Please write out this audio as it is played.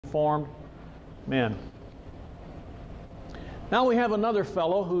informed men. Now we have another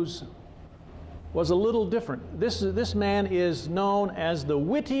fellow who's was a little different. This man is known as the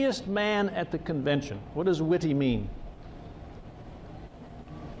wittiest man at the convention. What does witty mean?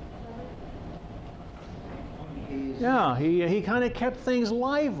 Yeah, he kind of kept things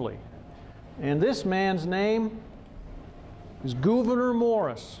lively. And this man's name is Gouverneur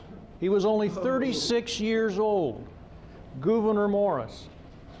Morris. He was only 36 years old. Gouverneur Morris.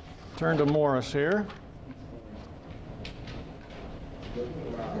 Turn to Morris here.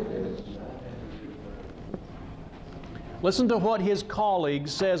 Listen to what his colleague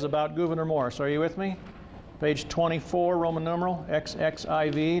says about Gouverneur Morris. Are you with me? Page 24, Roman numeral,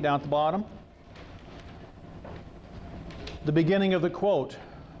 XXIV, down at the bottom. The beginning of the quote.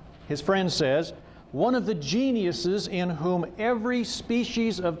 His friend says, "One of the geniuses in whom every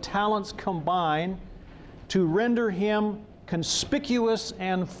species of talents combine to render him conspicuous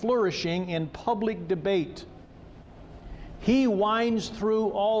and flourishing in public debate. He winds through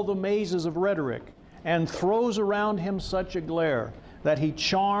all the mazes of rhetoric and throws around him such a glare that he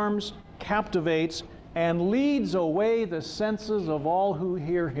charms, captivates, and leads away the senses of all who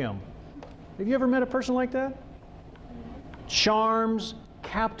hear him." Have you ever met a person like that? Charms,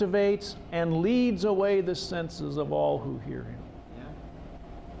 captivates, and leads away the senses of all who hear him.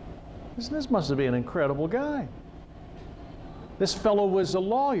 This must have been an incredible guy. This fellow was a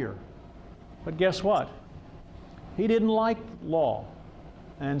lawyer, but guess what? He didn't like law.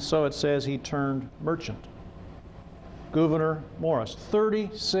 And so it says he turned merchant. Gouverneur Morris,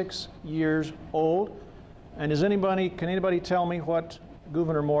 36 years old. And can anybody tell me what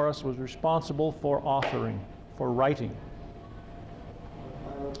Gouverneur Morris was responsible for authoring, for writing?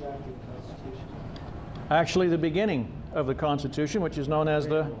 Actually, the beginning of the Constitution, which is known as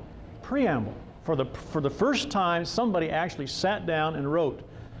the preamble. For the first time, somebody actually sat down and wrote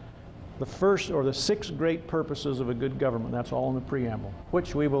the first or the 6 great purposes of a good government. That's all in the preamble,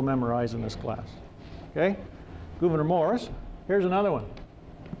 which we will memorize in this class. Okay? Gouverneur Morris. Here's another one.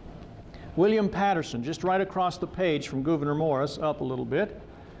 William Patterson, just right across the page from Gouverneur Morris, up a little bit.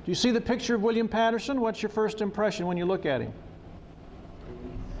 Do you see the picture of William Patterson? What's your first impression when you look at him?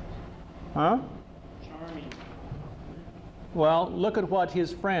 Huh? Charming. Well, look at what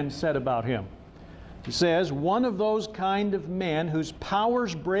his friend said about him. He says, "One of those kind of men whose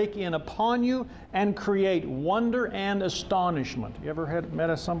powers break in upon you and create wonder and astonishment." You ever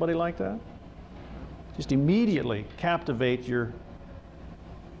met somebody like that? Just immediately captivate your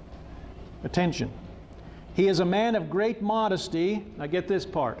attention. "He is a man of great modesty," now get this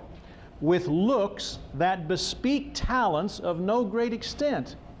part, "with looks that bespeak talents of no great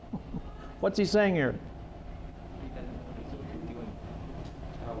extent." What's he saying here?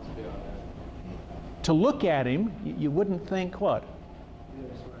 To look at him, you wouldn't think what?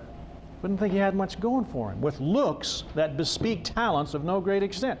 Wouldn't think he had much going for him. With looks that bespeak talents of no great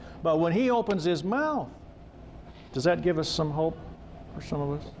extent. But when he opens his mouth, does that give us some hope for some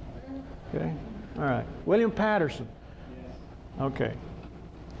of us? Okay. All right. William Patterson. Okay.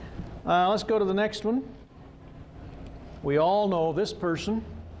 Let's go to the next one. We all know this person.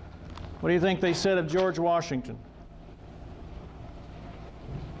 What do you think they said of George Washington?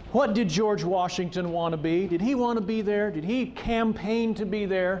 What did George Washington want to be? Did he want to be there? Did he campaign to be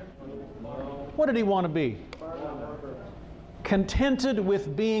there? What did he want to be? Contented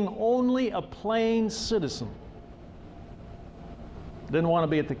with being only a plain citizen. Didn't want to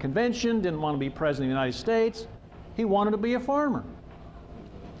be at the convention, didn't want to be president of the United States. He wanted to be a farmer.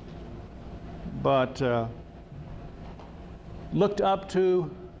 But looked up to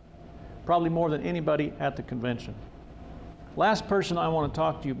probably more than anybody at the convention. Last person I want to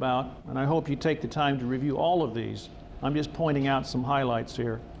talk to you about, and I hope you take the time to review all of these. I'm just pointing out some highlights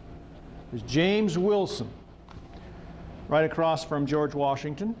here. Is James Wilson, right across from George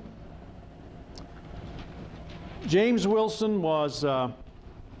Washington. James Wilson was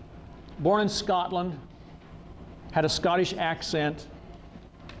born in Scotland, had a Scottish accent.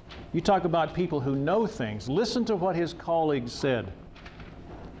 You talk about people who know things. Listen to what his colleagues said.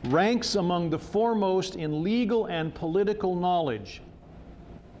 Ranks among the foremost in legal and political knowledge.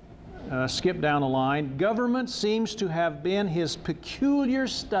 Skip down a line. Government seems to have been his peculiar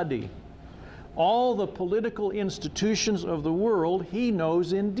study. All the political institutions of the world he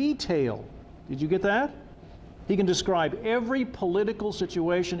knows in detail. Did you get that? He can describe every political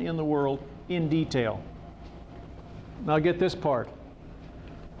situation in the world in detail. Now get this part.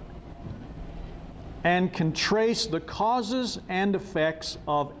 And can trace the causes and effects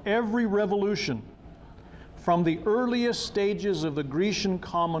of every revolution from the earliest stages of the Grecian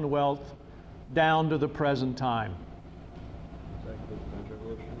Commonwealth down to the present time.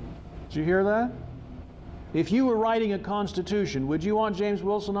 Did you hear that? If you were writing a constitution, would you want James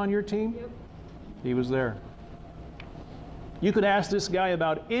Wilson on your team? Yep. He was there. You could ask this guy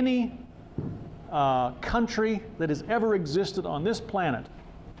about any country that has ever existed on this planet,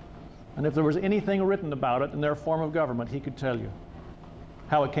 and if there was anything written about it in their form of government, he could tell you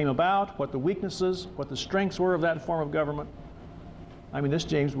how it came about, what the weaknesses, what the strengths were of that form of government. I mean, this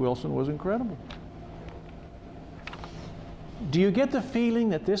James Wilson was incredible. Do you get the feeling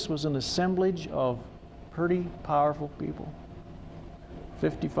that this was an assemblage of pretty powerful people?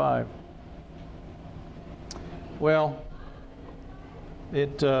 55. Well,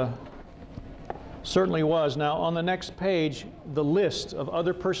 it certainly was. Now, on the next page, the list of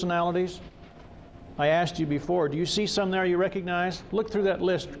other personalities. I asked you before, do you see some there you recognize? Look through that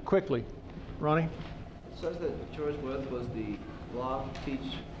list quickly. Ronnie? It says that George Wythe was the law teacher.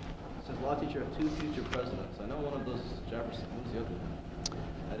 It says law teacher of 2 future presidents. I know one of those is Jefferson. Who's the other one?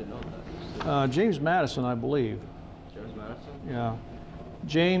 I didn't know that. James Madison, I believe. James Madison? Yeah.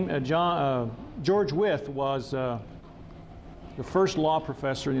 George Wythe was the first law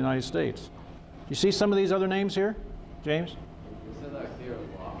professor in the United States. You see some of these other names here, James? Isn't that clear of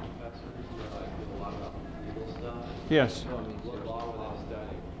law professors who like do a lot about legal stuff? Yes. So, I mean, what law were they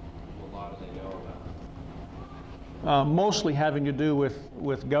studying? What law do they know about? Mostly having to do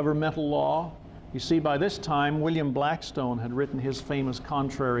with governmental law. You see, by this time, William Blackstone had written his famous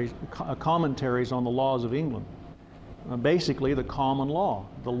commentaries on the laws of England. Basically, the common law,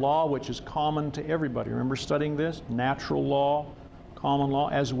 the law which is common to everybody. Remember studying this? Natural law, common law,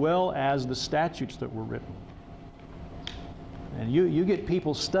 as well as the statutes that were written. And you get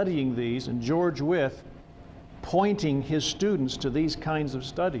people studying these, and George Wythe pointing his students to these kinds of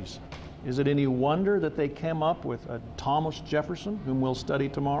studies. Is it any wonder that they came up with Thomas Jefferson, whom we'll study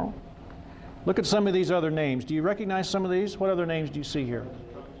tomorrow? Look at some of these other names. Do you recognize some of these? What other names do you see here?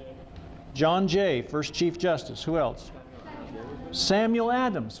 John Jay, first Chief Justice. Who else? Samuel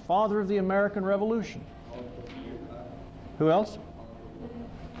Adams, father of the American Revolution. Who else?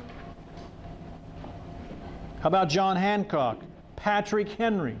 How about John Hancock? Patrick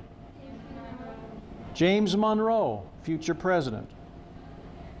Henry. James Monroe, future president.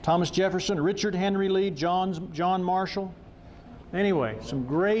 Thomas Jefferson, Richard Henry Lee, John Marshall. Anyway, some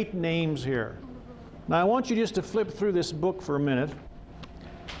great names here. Now I want you just to flip through this book for a minute,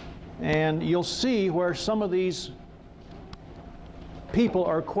 and you'll see where some of these people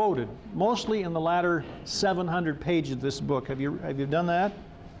are quoted, mostly in the latter 700 pages of this book. Have you done that?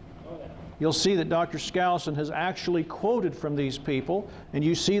 You'll see that Dr. Skousen has actually quoted from these people, and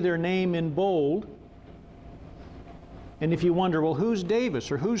you see their name in bold. And if you wonder, well, who's Davis,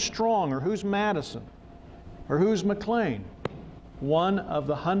 or who's Strong, or who's Madison, or who's McLean? One of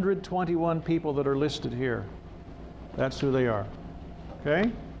the 121 people that are listed here. That's who they are.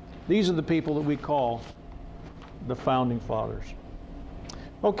 Okay? These are the people that we call the Founding Fathers.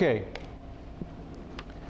 Okay.